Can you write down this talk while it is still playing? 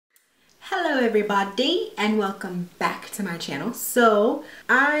Hello everybody and welcome back to my channel. So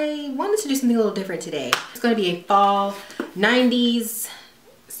I wanted to do something a little different today. It's going to be a fall 90s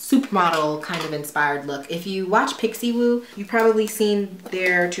supermodel kind of inspired look. If you watch PixieWoo, you've probably seen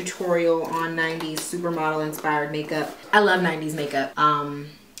their tutorial on 90s supermodel inspired makeup. I love 90s makeup.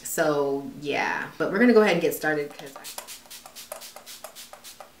 So yeah, but we're gonna go ahead and get started because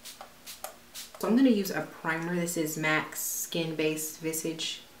so I'm gonna use a primer. This is MAC's Skin Based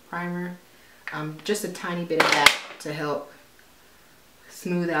Visage Primer. Just a tiny bit of that to help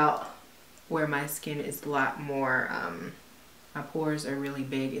smooth out where my skin is a lot more, my pores are really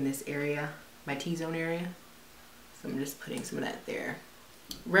big in this area, my T-zone area. So I'm just putting some of that there.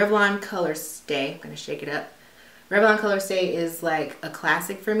 Revlon Colorstay, I'm gonna shake it up. Revlon Colorstay is like a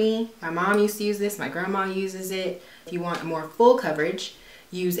classic for me. My mom used to use this, my grandma uses it. If you want more full coverage,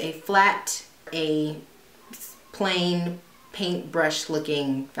 use a flat, a plain paintbrush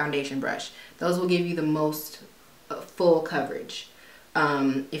looking foundation brush. Those will give you the most full coverage.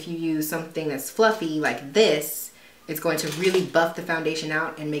 If you use something that's fluffy like this, it's going to really buff the foundation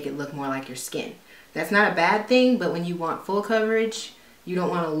out and make it look more like your skin. That's not a bad thing, but when you want full coverage, you don't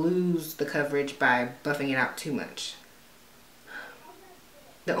want to lose the coverage by buffing it out too much.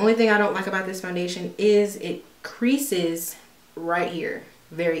 The only thing I don't like about this foundation is it creases right here,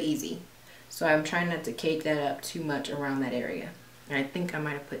 very easy. So I'm trying not to cake that up too much around that area. And I think I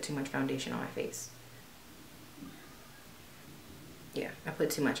might have put too much foundation on my face. Yeah, I put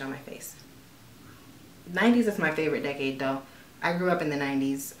too much on my face. 90s is my favorite decade though. I grew up in the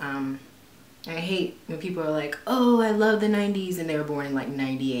 90s. I hate when people are like, oh, I love the 90s, and they were born in like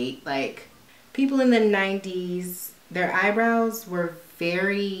 98. Like, people in the 90s, their eyebrows were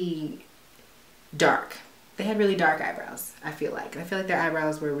very dark. They had really dark eyebrows, I feel like. I feel like their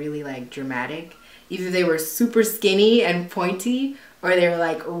eyebrows were really like dramatic. Either they were super skinny and pointy, or they were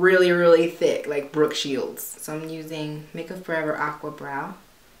like really, really thick, like Brooke Shields. So I'm using Makeup Forever Aqua Brow.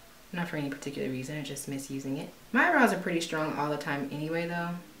 Not for any particular reason, I just miss using it. My eyebrows are pretty strong all the time anyway though.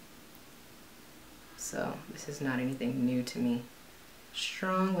 So this is not anything new to me.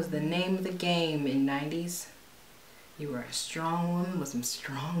 Strong was the name of the game in 90s. You were a strong woman with some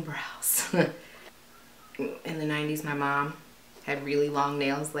strong brows. In the 90s, my mom had really long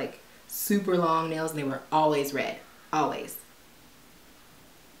nails, like super long nails, and they were always red. Always.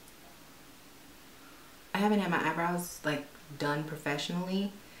 I haven't had my eyebrows like done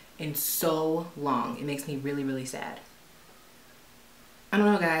professionally in so long. It makes me really, really sad. I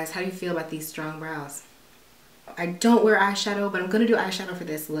don't know guys, how do you feel about these strong brows? I don't wear eyeshadow, but I'm gonna do eyeshadow for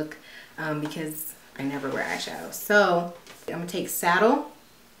this look because I never wear eyeshadow. So I'm gonna take Saddle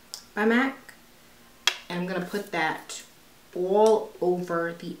by MAC and I'm gonna put that all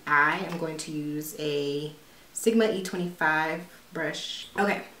over the eye. I'm going to use a Sigma E25 brush.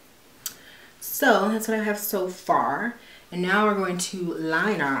 Okay, so that's what I have so far. And now we're going to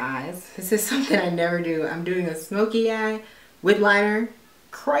line our eyes. This is something I never do. I'm doing a smoky eye with liner.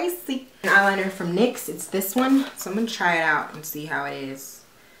 Crazy. An eyeliner from NYX, it's this one. So I'm gonna try it out and see how it is.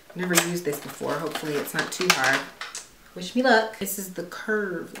 I've never used this before. Hopefully it's not too hard. Wish me luck. This is the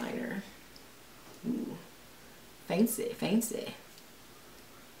Curve liner. Ooh, fancy, fancy.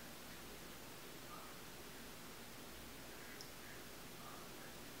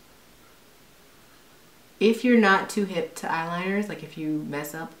 If you're not too hip to eyeliners, like if you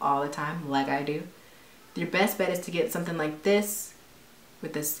mess up all the time like I do, your best bet is to get something like this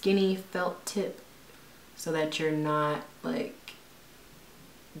with a skinny felt tip so that you're not like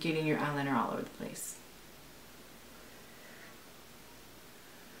getting your eyeliner all over the place.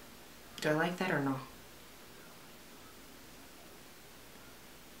 Do I like that or no?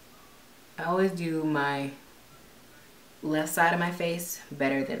 I always do my left side of my face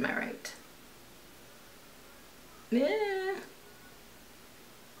better than my right. Yeah.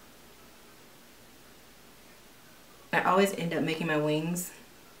 I always end up making my wings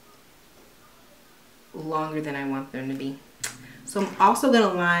longer than I want them to be. So I'm also going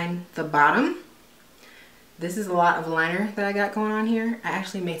to line the bottom. This is a lot of liner that I got going on here. I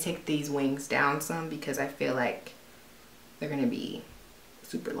actually may take these wings down some because I feel like they're going to be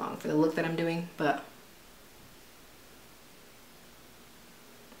super long for the look that I'm doing, but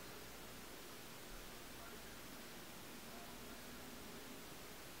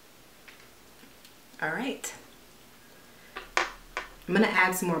all right. I'm gonna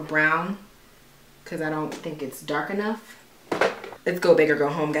add some more brown because I don't think it's dark enough. Let's go big or go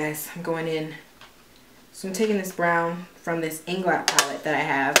home, guys. I'm going in. So I'm taking this brown from this Inglot palette that I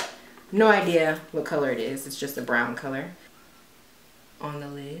have. No idea what color it is. It's just a brown color on the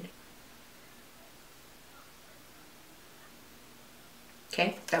lid.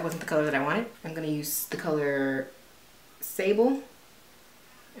 Okay, that wasn't the color that I wanted. I'm gonna use the color Sable,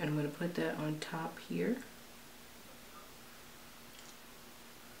 and I'm gonna put that on top here.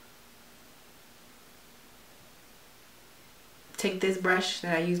 Take this brush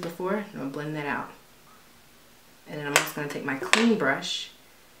that I used before, and I'm gonna blend that out. And then I'm also gonna take my clean brush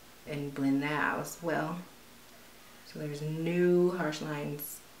and blend that out as well. So there's no harsh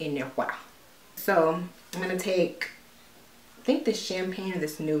lines in there. Wow. So I'm gonna take, I think this champagne or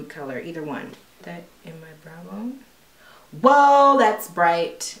this nude color, either one. Put that in my brow bone. Whoa, that's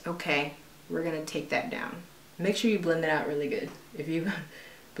bright. Okay, we're gonna take that down. Make sure you blend that out really good. If you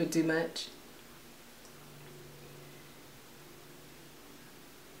put too much.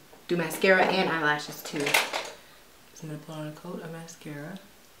 Do mascara and eyelashes too. So I'm gonna put on a coat of mascara.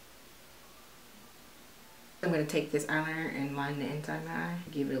 I'm gonna take this eyeliner and line the inside of my eye.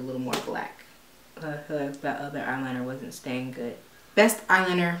 Give it a little more black. That other eyeliner wasn't staying good. Best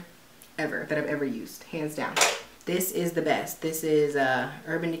eyeliner ever that I've ever used, hands down. This is the best. This is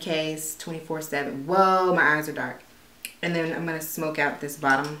Urban Decay's 24/7. Whoa, my eyes are dark. And then I'm gonna smoke out this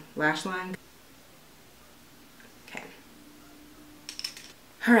bottom lash line. Okay.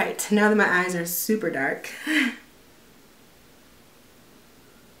 All right, now that my eyes are super dark,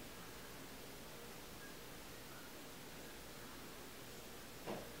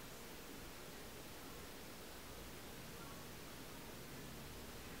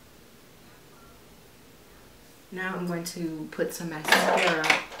 now I'm going to put some mascara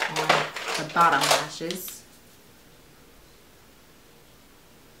on the bottom lashes.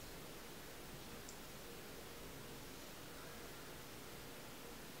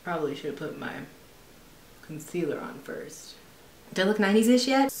 Probably should have put my concealer on first. Don't look 90s-ish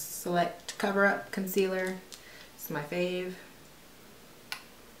yet? Select Cover Up Concealer. It's my fave.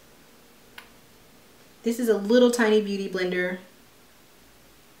 This is a little tiny beauty blender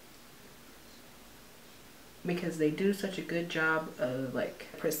because they do such a good job of like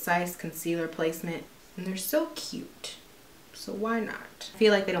precise concealer placement, and they're so cute. So why not? I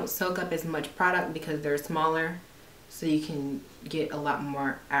feel like they don't soak up as much product because they're smaller, so you can get a lot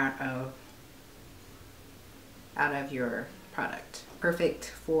more out of your product. Perfect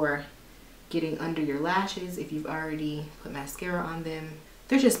for getting under your lashes if you've already put mascara on them.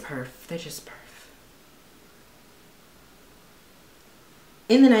 They're just perf. They're just perf.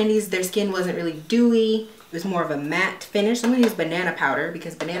 In the 90s, their skin wasn't really dewy. It was more of a matte finish. I'm gonna use banana powder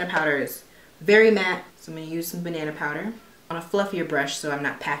because banana powder is very matte. So I'm gonna use some banana powder on a fluffier brush so I'm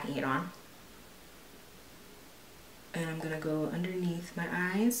not packing it on. And I'm gonna go underneath my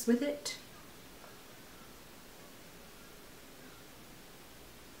eyes with it.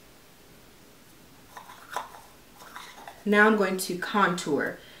 Now I'm going to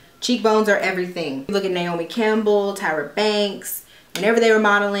contour. Cheekbones are everything. Look at Naomi Campbell, Tyra Banks. Whenever they were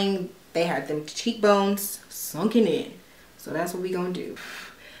modeling, they had them cheekbones sunken in. So that's what we gonna do.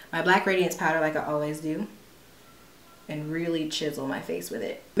 My black Radiance powder, like I always do, and really chisel my face with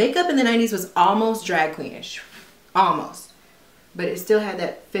it. Makeup in the 90s was almost drag queenish. Almost. But it still had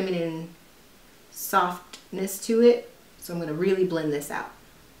that feminine softness to it. So I'm gonna really blend this out.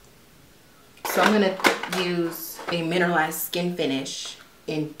 So I'm gonna use a Mineralize skin finish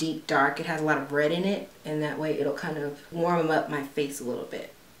in deep dark. It has a lot of red in it, and that way it'll kind of warm up my face a little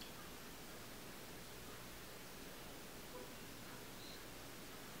bit.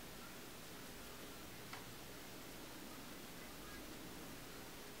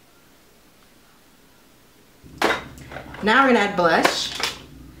 Now we're gonna add blush.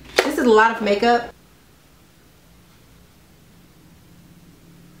 This is a lot of makeup.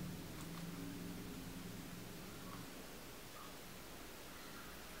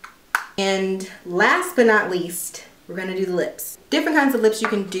 And last but not least, we're gonna do the lips. Different kinds of lips you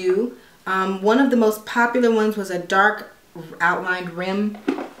can do. One of the most popular ones was a dark outlined rim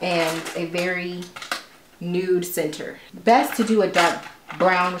and a very nude center. Best to do a dark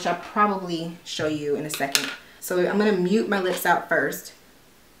brown, which I'll probably show you in a second. So I'm gonna mute my lips out first,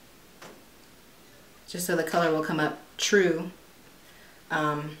 just so the color will come up true.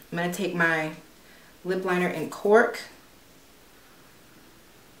 I'm gonna take my lip liner in Cork.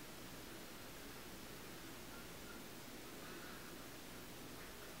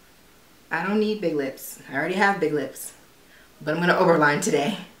 I don't need big lips. I already have big lips, but I'm gonna overline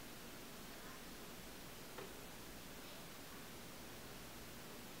today.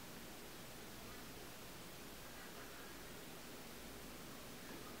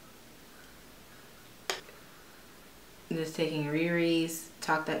 I'm just taking Riri's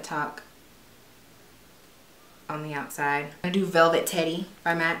Talk That Talk on the outside. I'm gonna do Velvet Teddy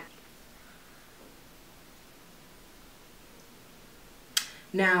by MAC.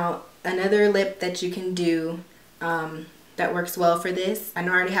 Now, another lip that you can do that works well for this, I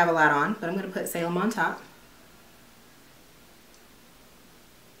know I already have a lot on, but I'm going to put Salem on top.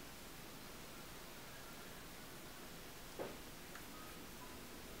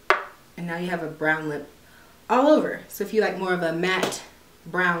 And now you have a brown lip all over. So if you like more of a matte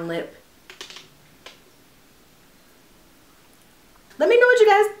brown lip, let me know what you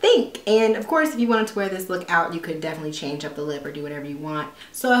guys think. And of course, if you wanted to wear this look out, you could definitely change up the lip or do whatever you want.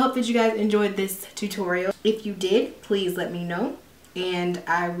 So I hope that you guys enjoyed this tutorial. If you did, please let me know. And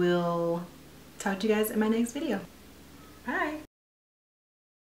I will talk to you guys in my next video. Bye.